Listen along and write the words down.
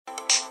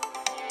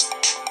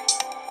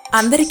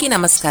అందరికీ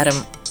నమస్కారం.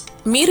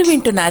 మీరు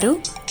వింటున్నారు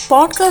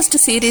పాడ్కాస్ట్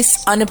సిరీస్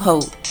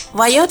అనుభవ్,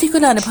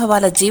 వయోధికుల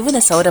అనుభవాల జీవన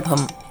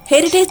సౌరభం.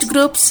 హెరిటేజ్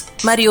గ్రూప్స్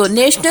మరియు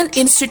national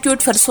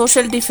institute for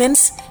social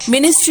defence,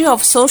 ministry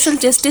of social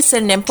justice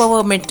and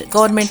empowerment,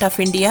 government of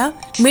India,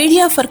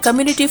 media for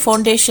community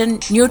foundation,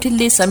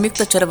 New Delhi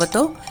సంయుక్త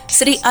చొరవతో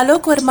శ్రీ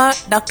అలోక్ వర్మ,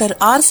 డాక్టర్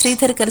ఆర్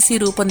శ్రీధర్ కలిసి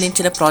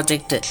రూపొందించిన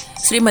ప్రాజెక్ట్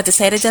శ్రీమతి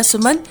శైలజా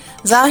సుమన్,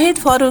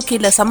 జాహెద్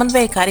ఫారూఖీల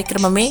సమన్వయ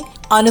కార్యక్రమమే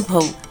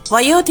అనుభవ్,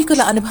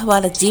 వయోధికుల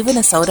అనుభవాల జీవన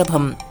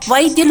సౌరభం.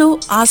 వైద్యులు,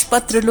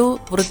 ఆసుపత్రులు,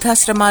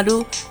 వృద్ధాశ్రమాలు,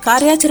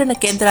 కార్యాచరణ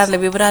కేంద్రాల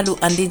వివరాలు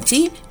అందించి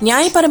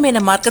న్యాయపరమైన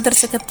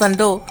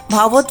మార్గదర్శకత్వంలో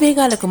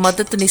భావోద్వేగాలకు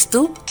మద్దతునిస్తూ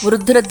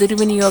వృద్ధుల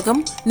దుర్వినియోగం,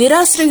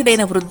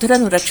 నిరాశ్రయుడైన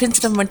వృద్ధులను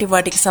రక్షించడం వంటి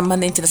వాటికి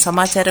సంబంధించిన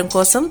సమాచారం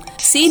కోసం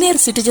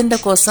సీనియర్ సిటిజన్ల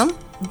కోసం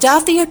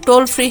జాతీయ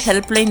toll free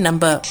help line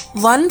number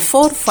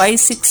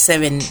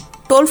 14567,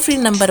 toll free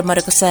number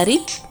మరొకసారి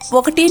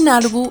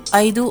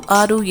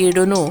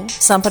 145667ను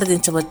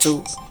సంప్రదించవచ్చు.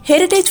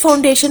 హెరిటేజ్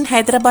ఫౌండేషన్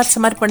హైదరాబాద్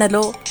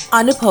సమర్పణలో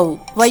అనుభవ్,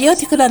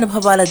 వయోధికుల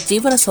అనుభవాల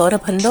జీవన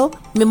సౌరభంలో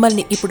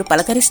మిమ్మల్ని ఇప్పుడు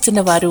పలకరిస్తున్న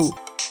వారు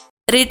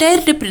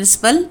రిటైర్డ్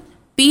ప్రిన్సిపల్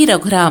పి.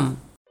 రఘురాం.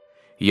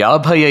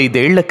 55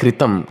 ఏళ్ల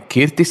క్రితం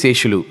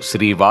కీర్తిశేషులు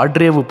శ్రీ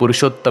వాడ్రేవు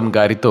పురుషోత్తం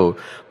గారితో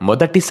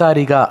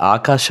మొదటిసారిగా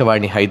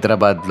ఆకాశవాణి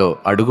హైదరాబాద్లో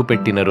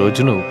అడుగుపెట్టిన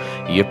రోజును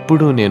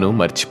ఎప్పుడూ నేను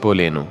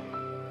మర్చిపోలేను.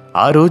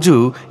 ఆ రోజు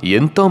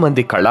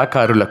ఎంతోమంది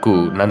కళాకారులకు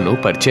నన్ను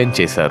పరిచయం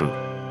చేశారు.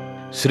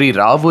 శ్రీ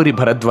రావూరి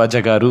భరద్వాజ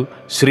గారు,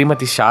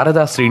 శ్రీమతి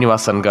శారదా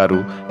శ్రీనివాసన్ గారు,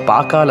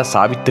 పాకాల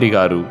సావిత్రి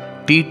గారు,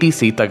 టి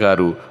సీత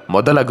గారు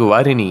మొదలగు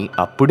వారిని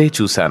అప్పుడే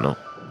చూశాను.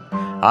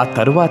 ఆ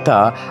తరువాత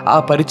ఆ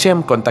పరిచయం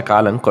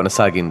కొంతకాలం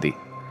కొనసాగింది.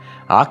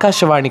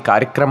 ఆకాశవాణి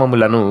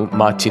కార్యక్రమములను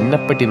మా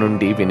చిన్నప్పటి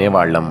నుండి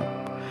వినేవాళ్లం.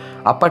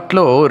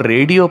 అప్పట్లో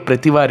రేడియో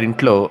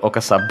ప్రతివారింట్లో ఒక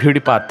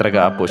సభ్యుడి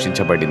పాత్రగా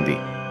పోషించబడింది.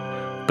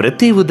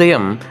 ప్రతి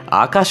ఉదయం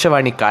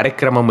ఆకాశవాణి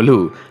కార్యక్రమములు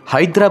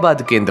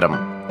హైదరాబాద్ కేంద్రం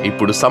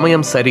ఇప్పుడు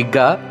సమయం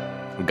సరిగ్గా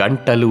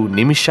గంటలు,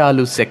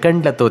 నిమిషాలు,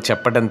 సెకండ్లతో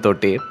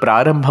చెప్పడంతోటే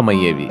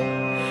ప్రారంభమయ్యేవి.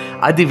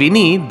 అది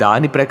విని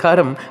దాని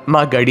ప్రకారం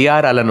మా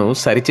గడియారాలను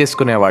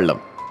సరిచేసుకునేవాళ్లం.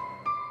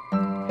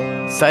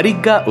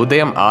 సరిగ్గా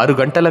ఉదయం 6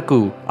 గంటలకు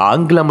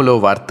ఆంగ్లములో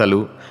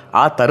వార్తలు,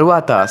 ఆ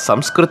తరువాత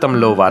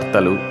సంస్కృతంలో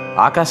వార్తలు,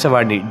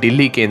 ఆకాశవాణి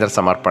ఢిల్లీ కేంద్ర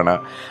సమర్పణ,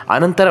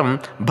 అనంతరం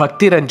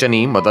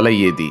భక్తిరంజని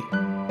మొదలయ్యేది.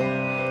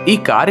 ఈ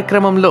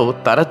కార్యక్రమంలో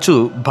తరచూ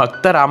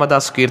భక్త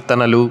రామదాస్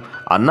కీర్తనలు,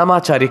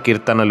 అన్నమాచార్య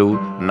కీర్తనలు,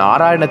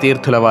 నారాయణ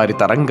తీర్థుల వారి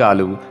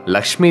తరంగాలు,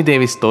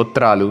 లక్ష్మీదేవి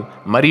స్తోత్రాలు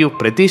మరియు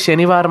ప్రతి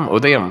శనివారం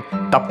ఉదయం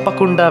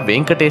తప్పకుండా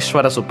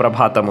వెంకటేశ్వర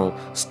సుప్రభాతము,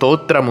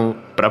 స్తోత్రము,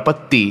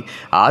 ప్రపత్తి,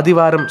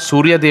 ఆదివారం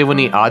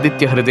సూర్యదేవుని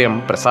ఆదిత్య హృదయం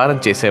ప్రసారం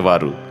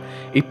చేసేవారు.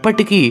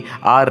 ఇప్పటికీ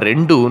ఆ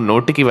 2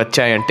 నోటికి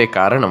వచ్చాయంటే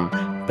కారణం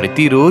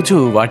ప్రతిరోజు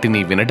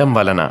వాటిని వినడం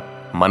వలన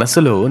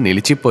మనసులో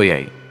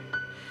నిలిచిపోయాయి.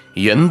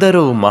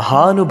 ఎందరో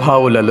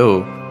మహానుభావులలో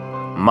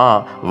మా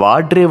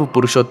వాడ్రేవు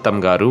పురుషోత్తం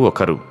గారు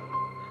ఒకరు.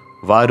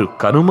 వారు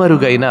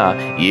కనుమరుగైన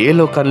ఏ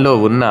లోకంలో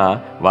ఉన్నా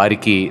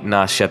వారికి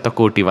నా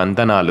శతకోటి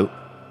వందనాలు.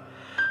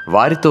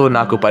 వారితో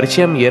నాకు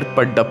పరిచయం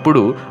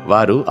ఏర్పడ్డప్పుడు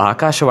వారు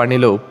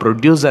ఆకాశవాణిలో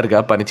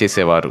ప్రొడ్యూసర్గా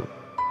పనిచేసేవారు.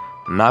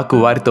 నాకు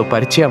వారితో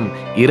పరిచయం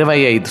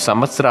 25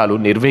 సంవత్సరాలు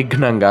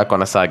నిర్విఘ్నంగా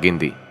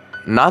కొనసాగింది.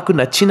 నాకు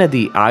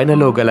నచ్చినది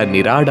ఆయనలో గల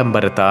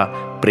నిరాడంబరత,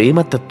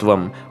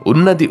 ప్రేమతత్వం,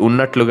 ఉన్నది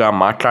ఉన్నట్లుగా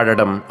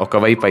మాట్లాడడం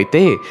ఒకవైపు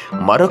అయితే,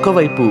 మరొక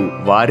వైపు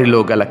వారిలో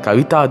గల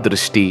కవితా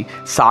దృష్టి,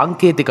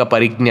 సాంకేతిక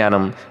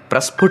పరిజ్ఞానం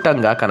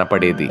ప్రస్ఫుటంగా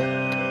కనపడేది.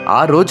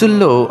 ఆ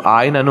రోజుల్లో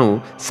ఆయనను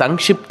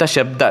సంక్షిప్త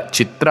శబ్ద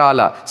చిత్రాల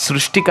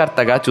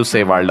సృష్టికర్తగా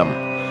చూసేవాళ్లం.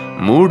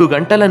 3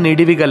 గంటల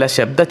నిడివి గల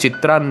శబ్ద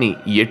చిత్రాన్ని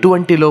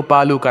ఎటువంటి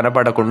లోపాలు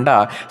కనపడకుండా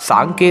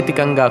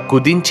సాంకేతికంగా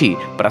కుదించి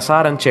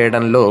ప్రసారం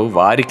చేయడంలో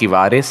వారికి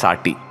వారే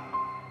సాటి.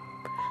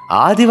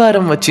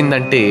 ఆదివారం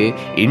వచ్చిందంటే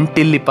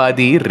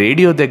ఇంటిల్లిపాది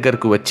రేడియో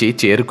దగ్గరకు వచ్చి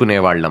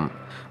చేరుకునేవాళ్లం.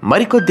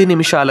 మరికొద్ది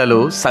నిమిషాలలో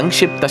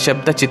సంక్షిప్త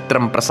శబ్ద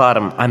చిత్రం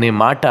ప్రసారం అనే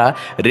మాట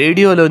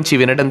రేడియోలోంచి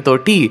వినడంతో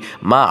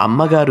మా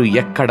అమ్మగారు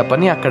ఎక్కడ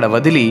పని అక్కడ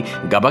వదిలి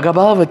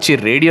గబగబా వచ్చి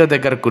రేడియో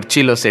దగ్గర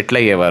కుర్చీలో సెటిల్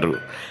అయ్యేవారు.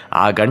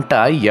 ఆ గంట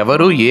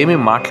ఎవరూ ఏమీ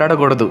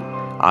మాట్లాడకూడదు,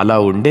 అలా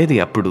ఉండేది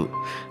అప్పుడు.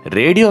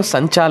 రేడియో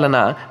సంచాలన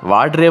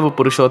వాడ్రేవు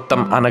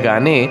పురుషోత్తం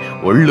అనగానే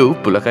ఒళ్ళు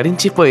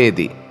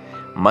పులకరించిపోయేది.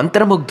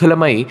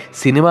 మంత్రముగ్ధులమై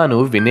సినిమాను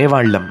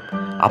వినేవాళ్లం.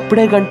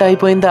 అప్పుడే గంట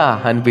అయిపోయిందా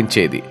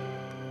అనిపించేది.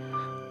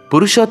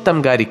 పురుషోత్తం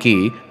గారికి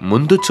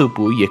ముందు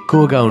చూపు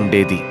ఎక్కువగా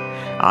ఉండేది.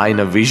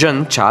 ఆయన విజన్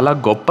చాలా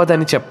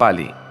గొప్పదని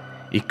చెప్పాలి.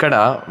 ఇక్కడ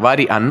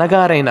వారి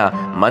అన్నగారైన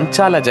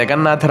మంచాల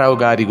జగన్నాథరావు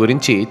గారి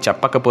గురించి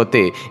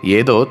చెప్పకపోతే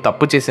ఏదో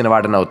తప్పు చేసిన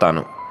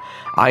వాడనవుతాను.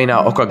 ఆయన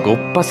ఒక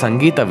గొప్ప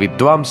సంగీత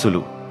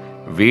విద్వాంసులు.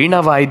 వీణ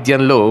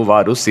వాయిద్యంలో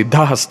వారు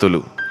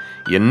సిద్ధహస్తులు.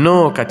 ఎన్నో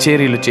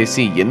కచేరీలు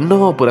చేసి ఎన్నో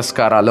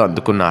పురస్కారాలు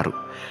అందుకున్నారు.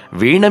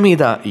 వీణ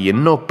మీద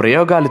ఎన్నో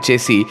ప్రయోగాలు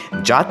చేసి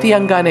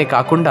జాతీయంగానే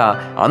కాకుండా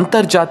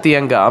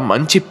అంతర్జాతీయంగా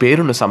మంచి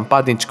పేరును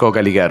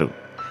సంపాదించుకోగలిగారు.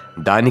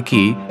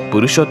 దానికి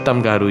పురుషోత్తం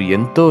గారు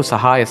ఎంతో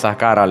సహాయ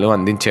సహకారాలు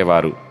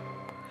అందించేవారు.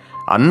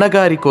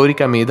 అన్నగారి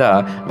కోరిక మీద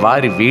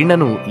వారి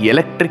వీణను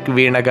ఎలక్ట్రిక్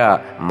వీణగా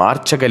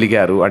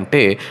మార్చగలిగారు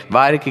అంటే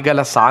వారికి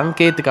గల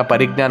సాంకేతిక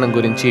పరిజ్ఞానం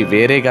గురించి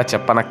వేరేగా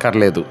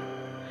చెప్పనక్కర్లేదు.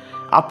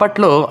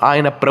 అప్పట్లో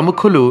ఆయన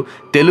ప్రముఖులు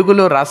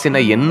తెలుగులో రాసిన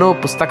ఎన్నో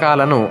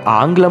పుస్తకాలను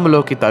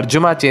ఆంగ్లంలోకి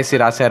తర్జుమా చేసి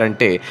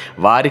రాశారంటే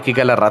వారికి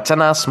గల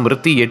రచనా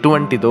స్మృతి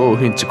ఎటువంటిదో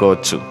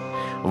ఊహించుకోవచ్చు.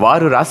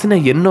 వారు రాసిన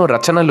ఎన్నో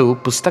రచనలు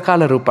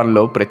పుస్తకాల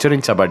రూపంలో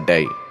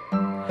ప్రచురించబడ్డాయి.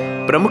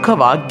 ప్రముఖ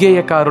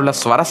వాగ్గేయకారుల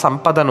స్వర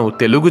సంపదను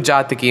తెలుగు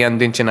జాతికి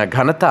అందించిన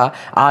ఘనత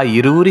ఆ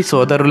ఇరువురి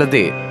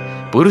సోదరులదే.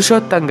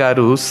 పురుషోత్తం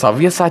గారు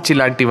సవ్యసాచి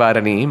లాంటి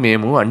వారని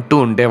మేము అంటూ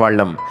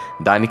ఉండేవాళ్ళం.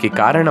 దానికి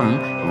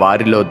కారణం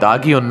వారిలో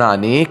దాగి ఉన్న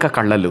అనేక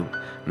కళలు.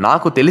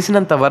 నాకు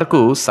తెలిసినంత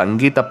వరకు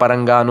సంగీత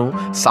పరంగాను,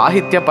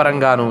 సాహిత్య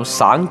పరంగాను,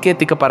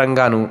 సాంకేతిక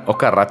పరంగాను,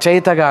 ఒక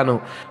రచయితగాను,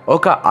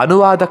 ఒక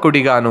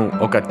అనువాదకుడిగాను,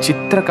 ఒక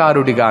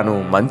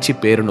చిత్రకారుడిగాను మంచి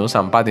పేరును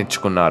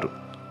సంపాదించుకున్నారు.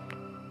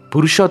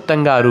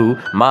 పురుషోత్తం గారు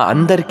మా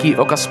అందరికీ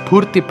ఒక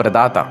స్ఫూర్తి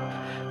ప్రదాత.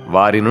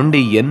 వారి నుండి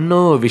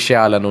ఎన్నో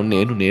విషయాలను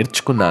నేను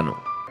నేర్చుకున్నాను.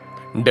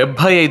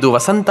 75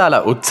 వసంతాల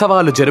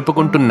ఉత్సవాలు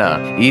జరుపుకుంటున్న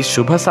ఈ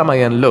శుభ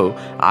సమయంలో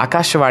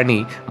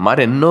ఆకాశవాణి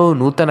మరెన్నో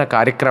నూతన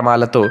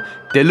కార్యక్రమాలతో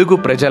తెలుగు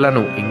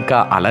ప్రజలను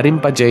ఇంకా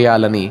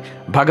అలరింపజేయాలని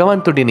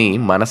భగవంతుడిని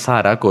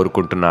మనసారా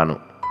కోరుకుంటున్నాను.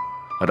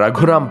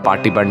 రఘురాం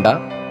పాటిబండ,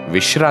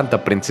 విశ్రాంత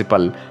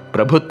ప్రిన్సిపల్,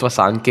 ప్రభుత్వ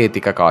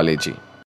సాంకేతిక కాలేజీ.